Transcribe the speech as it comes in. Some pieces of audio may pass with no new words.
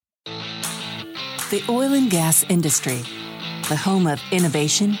The oil and gas industry, the home of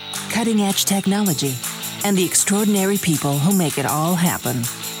innovation, cutting-edge technology, and the extraordinary people who make it all happen.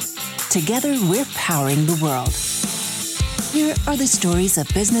 Together, we're powering the world. Here are the stories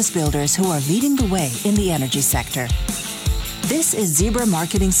of business builders who are leading the way in the energy sector. This is Zebra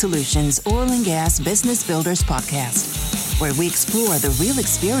Marketing Solutions Oil and Gas Business Builders Podcast, where we explore the real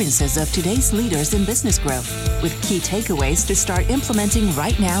experiences of today's leaders in business growth with key takeaways to start implementing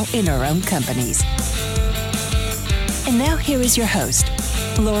right now in our own companies. And now here is your host,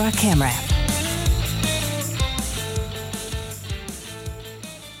 Laura Kamrath.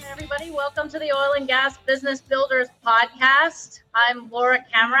 Welcome to the Oil and Gas Business Builders Podcast. I'm Laura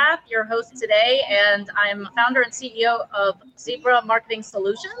Kamrath, your host today, and I'm founder and CEO of Zebra Marketing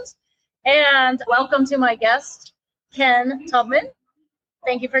Solutions. And welcome to my guest, Ken Tubman.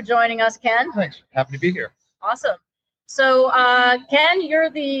 Thank you for joining us, Ken. Thanks. Happy to be here. Awesome. So, Ken, you're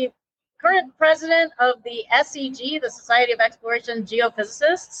the current president of the SEG, the Society of Exploration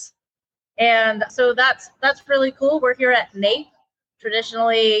Geophysicists. And so that's really cool. We're here at NAPE,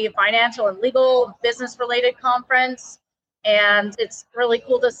 traditionally financial and legal business-related conference. And it's really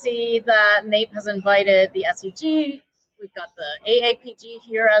cool to see that NAPE has invited the SEG. We've got the AAPG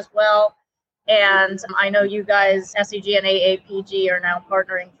here as well. And I know you guys, SEG and AAPG, are now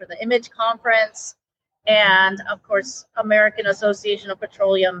partnering for the Image Conference. And of course, American Association of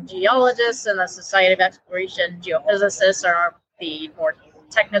Petroleum Geologists and the Society of Exploration Geophysicists are the more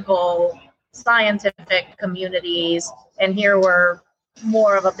technical, scientific communities. And here we're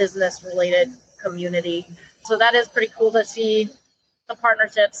more of a business-related community. So that is pretty cool to see the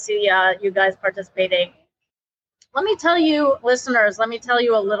partnerships, see you guys participating. Let me tell you, listeners, a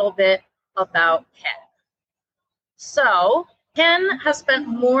little bit about Ken. So Ken has spent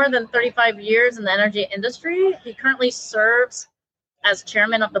more than 35 years in the energy industry. He currently serves as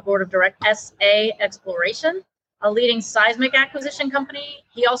chairman of the board of directors SA Exploration, a leading seismic acquisition company.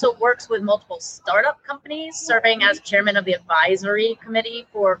 He also works with multiple startup companies, serving as chairman of the advisory committee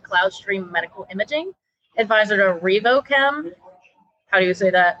for CloudStream Medical Imaging, advisor to Revochem. How do you say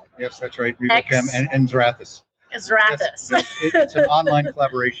that? Yes, that's right. Revochem and Zrathus. Zrathus. It's an online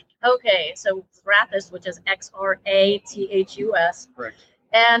collaboration. Okay, so Zrathus, which is Xrathus. Correct.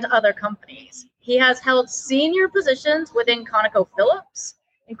 And other companies. He has held senior positions within ConocoPhillips,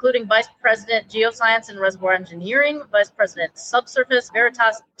 including Vice President Geoscience and Reservoir Engineering, Vice President Subsurface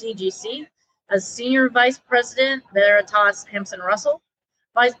Veritas DGC, as Senior Vice President Veritas Hampson Russell,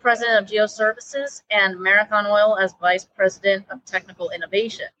 Vice President of Geoservices, and Marathon Oil as Vice President of Technical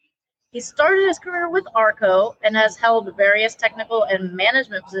Innovation. He started his career with ARCO and has held various technical and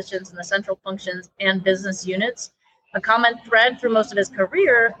management positions in the central functions and business units. A common thread through most of his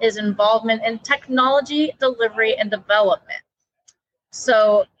career is involvement in technology, delivery, and development.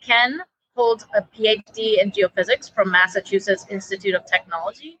 So Ken holds a PhD in geophysics from Massachusetts Institute of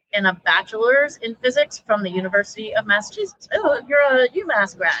Technology and a bachelor's in physics from the University of Massachusetts. Oh, you're a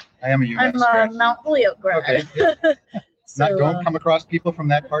UMass grad. I am a UMass grad. I'm a Mount Holyoke grad. Okay. Don't come across people from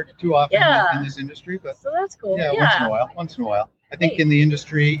that part too often in this industry, but so that's cool. Yeah, once in a while. I think in the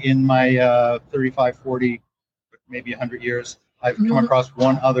industry, in my 35, 40, maybe 100 years, I've come across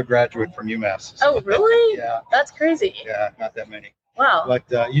one other graduate from UMass. So, oh, really? Yeah. That's crazy. Yeah, not that many. Wow.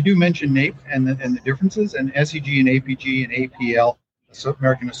 But you do mention NAPE and the differences, and SEG and APG and APL,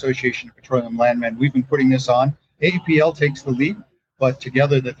 American Association of Petroleum Landmen, we've been putting this on. APL takes the lead, but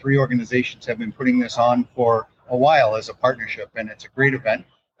together the three organizations have been putting this on for a while as a partnership, and it's a great event.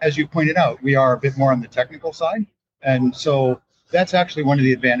 As you pointed out, we are a bit more on the technical side, and so that's actually one of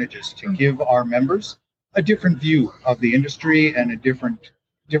the advantages, to give our members a different view of the industry and a different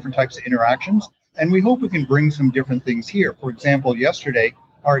types of interactions. And we hope we can bring some different things here. For example, yesterday,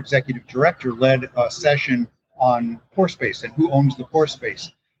 our executive director led a session on pore space and who owns the pore space.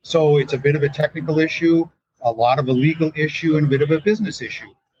 So it's a bit of a technical issue, a lot of a legal issue, and a bit of a business issue.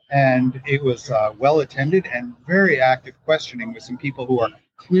 And it was well attended and very active questioning with some people who are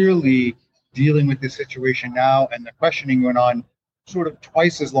clearly dealing with this situation now. And the questioning went on sort of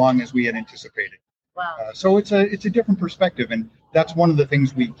twice as long as we had anticipated. Wow. So it's a different perspective, and that's one of the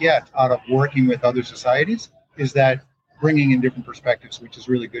things we get out of working with other societies, is that bringing in different perspectives, which is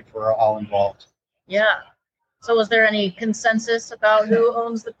really good for all involved. Yeah. So was there any consensus about who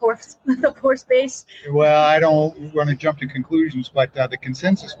owns the pore space? Well, I don't want to jump to conclusions, but the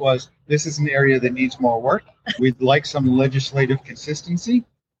consensus was this is an area that needs more work. We'd like some legislative consistency.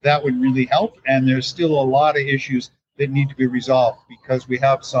 That would really help. And there's still a lot of issues that need to be resolved, because we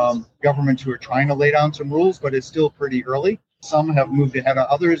have some governments who are trying to lay down some rules, but it's still pretty early. Some have moved ahead of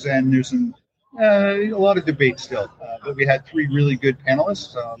others, and there's a lot of debate still. But we had three really good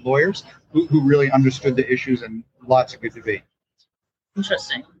panelists, lawyers, who really understood the issues, and lots of good debate.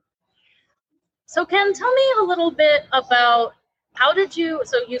 Interesting. So Ken, tell me a little bit about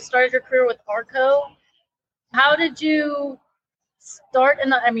so you started your career with ARCO. How did you start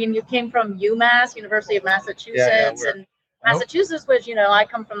you came from UMass, University of Massachusetts, and Massachusetts, which, I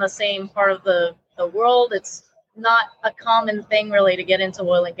come from the same part of the world. It's not a common thing really to get into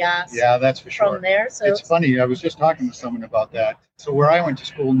oil and gas. Yeah, that's for sure. From there. So it's funny. I was just talking to someone about that. So where I went to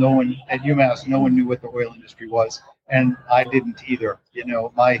school, no one at UMass knew what the oil industry was. And I didn't either.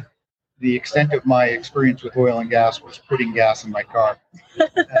 The extent of my experience with oil and gas was putting gas in my car.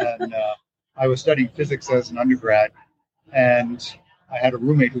 And I was studying physics as an undergrad, and I had a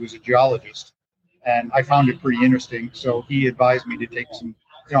roommate who was a geologist, and I found it pretty interesting. So he advised me to take some,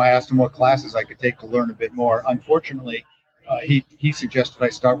 I asked him what classes I could take to learn a bit more. Unfortunately, he suggested I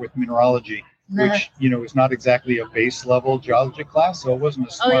start with mineralogy, which, is not exactly a base level geology class. So it wasn't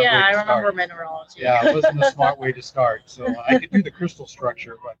a smart way to start. I remember mineralogy. Yeah, it wasn't a smart way to start. So I could do the crystal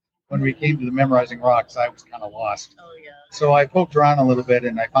structure, but when we came to the memorizing rocks, I was kind of lost. Oh, yeah. So I poked around a little bit,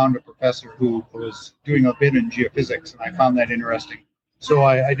 and I found a professor who was doing a bit in geophysics, and I found that interesting. So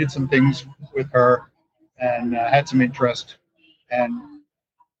I did some things with her and had some interest, and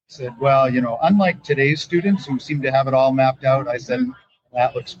said, well, unlike today's students who seem to have it all mapped out, I said,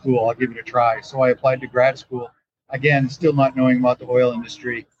 that looks cool. I'll give it a try. So I applied to grad school, again, still not knowing about the oil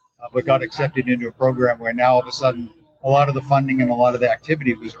industry, but got accepted into a program where now all of a sudden a lot of the funding and a lot of the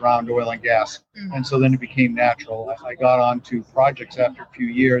activity was around oil and gas. And so then it became natural. I got on to projects after a few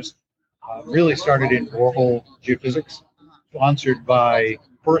years, really started in borehole geophysics, sponsored by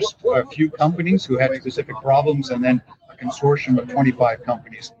first a few companies who had specific problems, and then a consortium of 25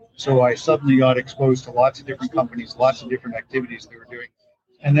 companies. So I suddenly got exposed to lots of different companies, lots of different activities they were doing.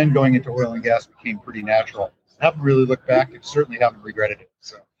 And then going into oil and gas became pretty natural. I haven't really looked back, and certainly haven't regretted it.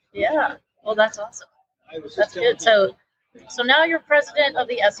 So yeah, well, that's awesome. That's good. So now you're president of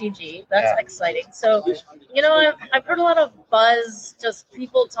the SEG. That's exciting. So, I've heard a lot of buzz, just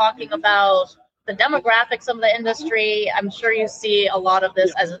people talking about the demographics of the industry. I'm sure you see a lot of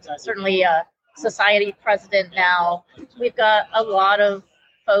this as certainly a society president now. We've got a lot of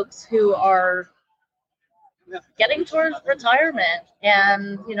folks who are getting towards retirement,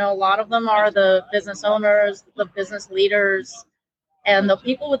 and a lot of them are the business owners, the business leaders, and the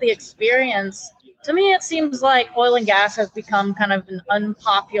people with the experience. To me, it seems like oil and gas has become kind of an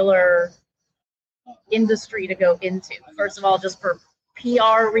unpopular industry to go into. First of all, just for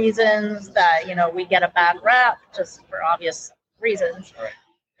PR reasons, that we get a bad rap, just for obvious reasons. Right.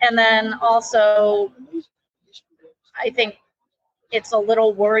 And then also, I think it's a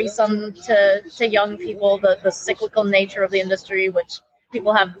little worrisome to young people, the cyclical nature of the industry, which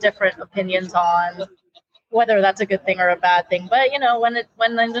people have different opinions on, whether that's a good thing or a bad thing. But,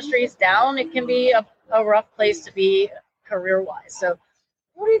 when the industry is down, it can be a rough place to be career-wise. So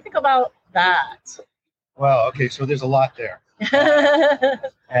what do you think about that? Well, okay, so there's a lot there.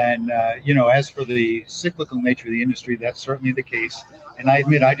 And, as for the cyclical nature of the industry, that's certainly the case. And I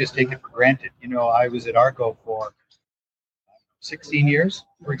admit, I just take it for granted. I was at ARCO for 16 years,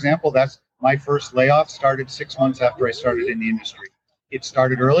 for example. That's my first layoff started 6 months after I started in the industry. It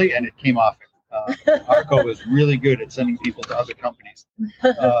started early and it came off it. ARCO was really good at sending people to other companies.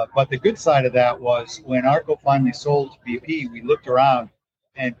 But the good side of that was when ARCO finally sold to BP, we looked around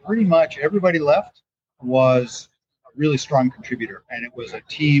and pretty much everybody left was a really strong contributor. And it was a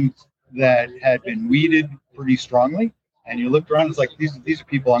team that had been weeded pretty strongly. And you looked around, it's like, these are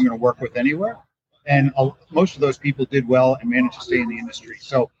people I'm going to work with anywhere. And most of those people did well and managed to stay in the industry.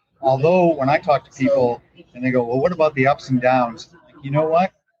 So although when I talk to people and they go, well, what about the ups and downs? You know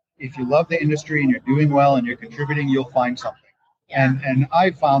what? If you love the industry and you're doing well and you're contributing, you'll find something. And I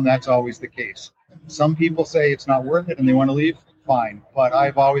found that's always the case. Some people say it's not worth it and they want to leave, fine. But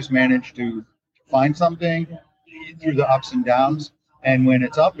I've always managed to find something through the ups and downs. And when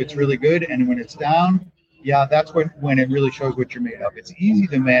it's up, it's really good. And when it's down, that's when it really shows what you're made of. It's easy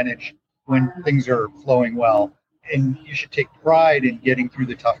to manage when things are flowing well. And you should take pride in getting through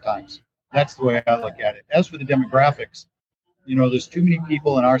the tough times. That's the way I look at it. As for the demographics, there's too many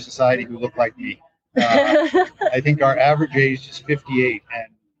people in our society who look like me. I think our average age is 58, and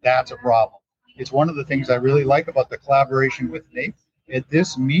that's a problem. It's one of the things I really like about the collaboration with NAPE. At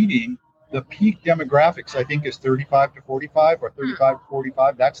this meeting, the peak demographics, I think, is 35 to 45 or 35 to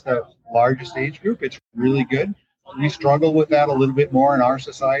 45. That's the largest age group. It's really good. We struggle with that a little bit more in our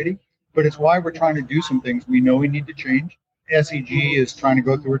society, but it's why we're trying to do some things we know we need to change. SEG is trying to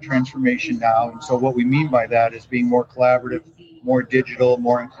go through a transformation now. And so what we mean by that is being more collaborative, more digital,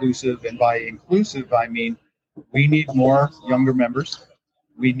 more inclusive. And by inclusive, I mean We need more younger members.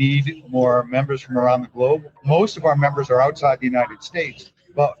 We need more members from around the globe. Most of our members are outside the United States,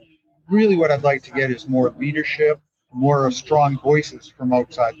 but really what I'd like to get is more leadership, more strong voices from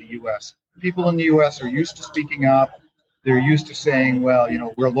outside the U.S. People in the U.S. are used to speaking up. They're used to saying, well,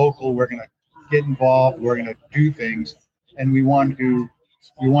 we're local, we're going to get involved, we're going to do things, and we want to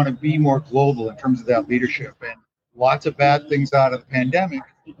be more global in terms of that leadership. And lots of bad things out of the pandemic,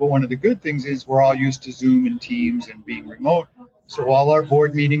 but one of the good things is we're all used to Zoom and Teams and being remote. So all our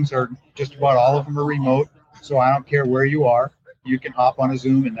board meetings are, just about all of them are remote. So I don't care where you are. You can hop on a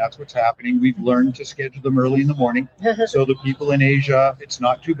Zoom, and that's what's happening. We've learned to schedule them early in the morning. So the people in Asia, it's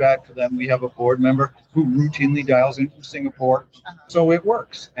not too bad for them. We have a board member who routinely dials in from Singapore. So it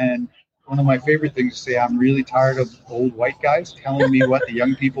works. And one of my favorite things to say, I'm really tired of old white guys telling me what the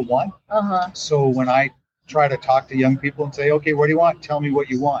young people want. So when I try to talk to young people and say, okay, what do you want? Tell me what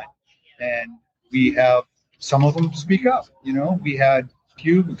you want. And we have some of them speak up. We had a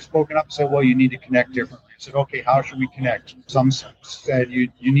few who've spoken up and said, well, you need to connect differently. I said, okay, how should we connect? Some said,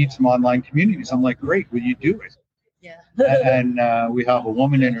 you need some online communities. I'm like, great, will you do it? Yeah. And we have a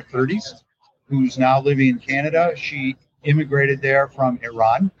woman in her 30s who's now living in Canada. She immigrated there from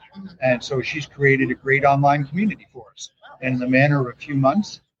Iran. And so she's created a great online community for us. And in the matter of a few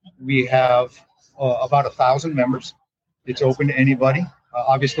months, we have about 1,000 members. It's open to anybody.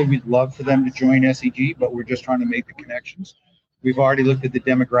 Obviously, we'd love for them to join SEG, but we're just trying to make the connections. We've already looked at the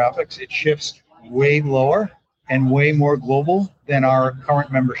demographics. It shifts way lower and way more global than our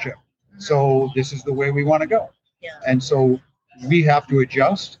current membership. So this is the way we want to go. Yeah. And so we have to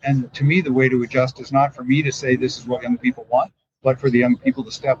adjust. And to me, the way to adjust is not for me to say this is what young people want, but for the young people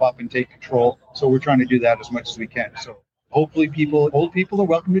to step up and take control. So we're trying to do that as much as we can. So hopefully old people are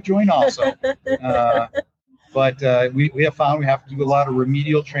welcome to join also. But we have found we have to do a lot of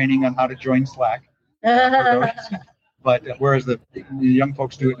remedial training on how to join Slack. But whereas the young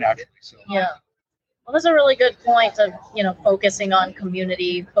folks do it naturally. So. Yeah. Well, that's a really good point of, focusing on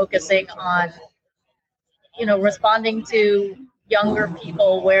community, focusing on, responding to younger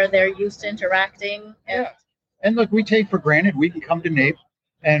people where they're used to interacting. And look, we take for granted we can come to NAPE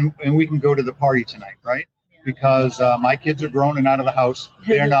and we can go to the party tonight, right? Because my kids are grown and out of the house.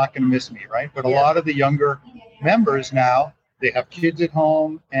 They're not going to miss me, right? But a lot of the younger members now, they have kids at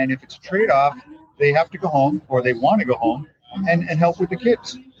home. And if it's a trade-off, they have to go home or they want to go home and help with the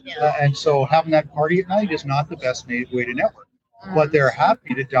kids. And so having that party at night is not the best way to network. But they're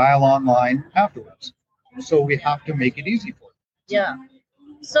happy to dial online afterwards. So we have to make it easy for them. Yeah.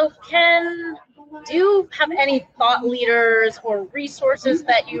 So do you have any thought leaders or resources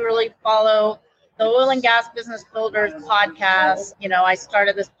that you really follow? The Oil and Gas Business Builders podcast, I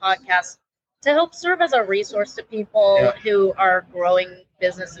started this podcast to help serve as a resource to people who are growing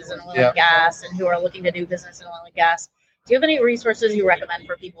businesses in oil and gas and who are looking to do business in oil and gas. Do you have any resources you recommend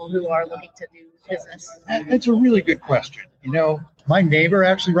for people who are looking to do business? It's a really good question. My neighbor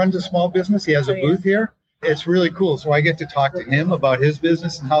actually runs a small business. He has a booth here. It's really cool. So I get to talk to him about his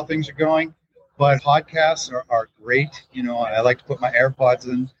business and how things are going. But podcasts are great. I like to put my AirPods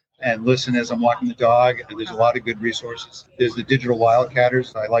in and listen as I'm walking the dog. There's a lot of good resources. There's the Digital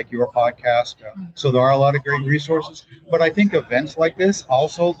Wildcatters. I like your podcast. So there are a lot of great resources. But I think events like this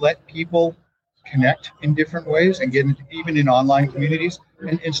also let people connect in different ways and get into, even in online communities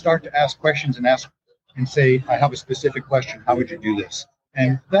and start to ask questions and say, I have a specific question. How would you do this?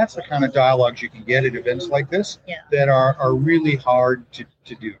 And that's the kind of dialogues you can get at events like this that are really hard to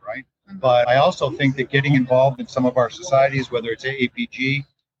do, right? But I also think that getting involved in some of our societies, whether it's AAPG,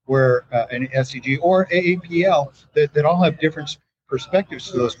 where an SEG or AAPL, that all have different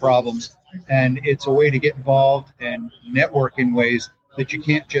perspectives to those problems. And it's a way to get involved and network in ways that you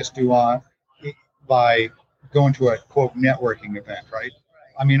can't just do by going to a, quote, networking event, right?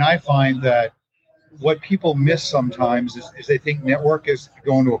 I mean, I find that what people miss sometimes is they think network is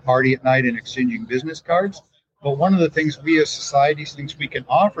going to a party at night and exchanging business cards. But one of the things we as societies think we can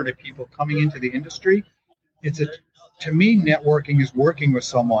offer to people coming into the industry, to me, networking is working with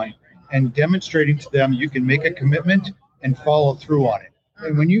someone and demonstrating to them you can make a commitment and follow through on it.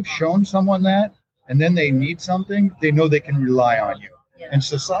 And when you've shown someone that, and then they need something, they know they can rely on you. And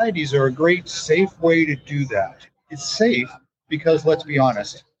societies are a great, safe way to do that. It's safe because, let's be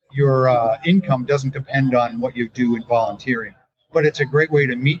honest, your income doesn't depend on what you do in volunteering. But it's a great way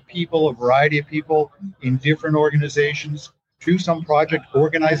to meet people, a variety of people in different organizations, do some project,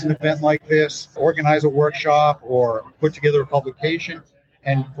 organize an event like this, organize a workshop, or put together a publication,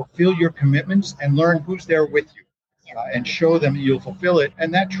 and fulfill your commitments and learn who's there with you. And show them you'll fulfill it.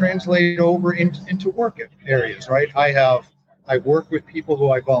 And that translates over into work areas, right? I have I work with people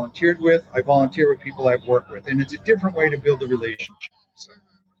who I volunteered with. I volunteer with people I've worked with. And it's a different way to build a relationship. So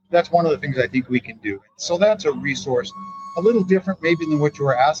that's one of the things I think we can do. So that's a resource, a little different maybe than what you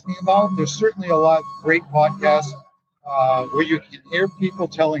were asking about. There's certainly a lot of great podcasts where you can hear people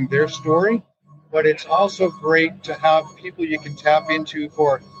telling their story, but it's also great to have people you can tap into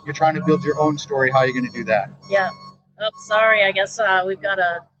for you're trying to build your own story. How are you going to do that? Yeah. Oh, sorry. I guess we've got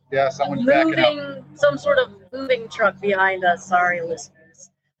someone's backing up. Some sort of moving truck behind us. Sorry,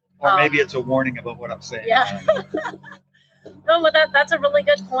 listeners. Or maybe it's a warning about what I'm saying. Yeah. No, but that's a really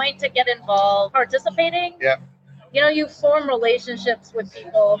good point to get involved. Participating. Yeah. You form relationships with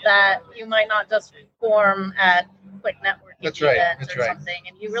people that you might not just form at quick networking events or something,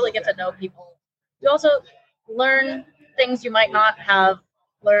 and you really get to know people. You also learn things you might not have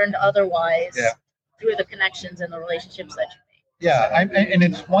learned otherwise through the connections and the relationships that you make. Yeah, and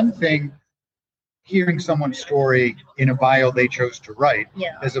it's one thing hearing someone's story in a bio they chose to write,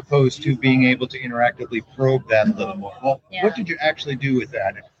 as opposed to being able to interactively probe that a little more. Well, what did you actually do with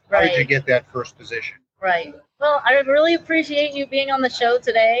that? How did you get that first position? Right. Well, I really appreciate you being on the show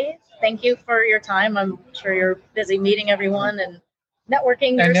today. Thank you for your time. I'm sure you're busy meeting everyone and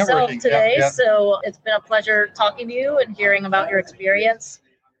networking yourself today. Yeah. So it's been a pleasure talking to you and hearing about your experience.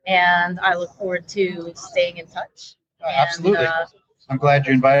 And I look forward to staying in touch. Absolutely. I'm glad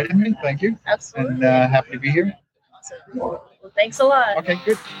you invited me. Thank you. Absolutely. And happy to be here. Awesome. Well, thanks a lot. Okay,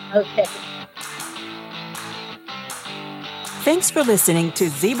 good. Okay. Thanks for listening to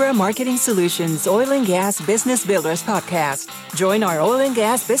Zebra Marketing Solutions Oil and Gas Business Builders podcast. Join our Oil and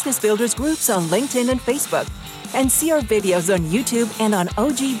Gas Business Builders groups on LinkedIn and Facebook, and see our videos on YouTube and on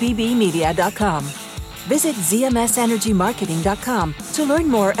ogbbmedia.com. Visit zmsenergymarketing.com to learn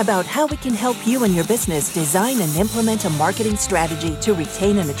more about how we can help you and your business design and implement a marketing strategy to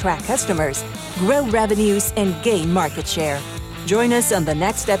retain and attract customers, grow revenues, and gain market share. Join us on the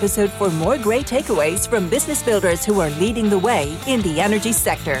next episode for more great takeaways from business builders who are leading the way in the energy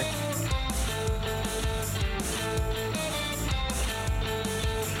sector.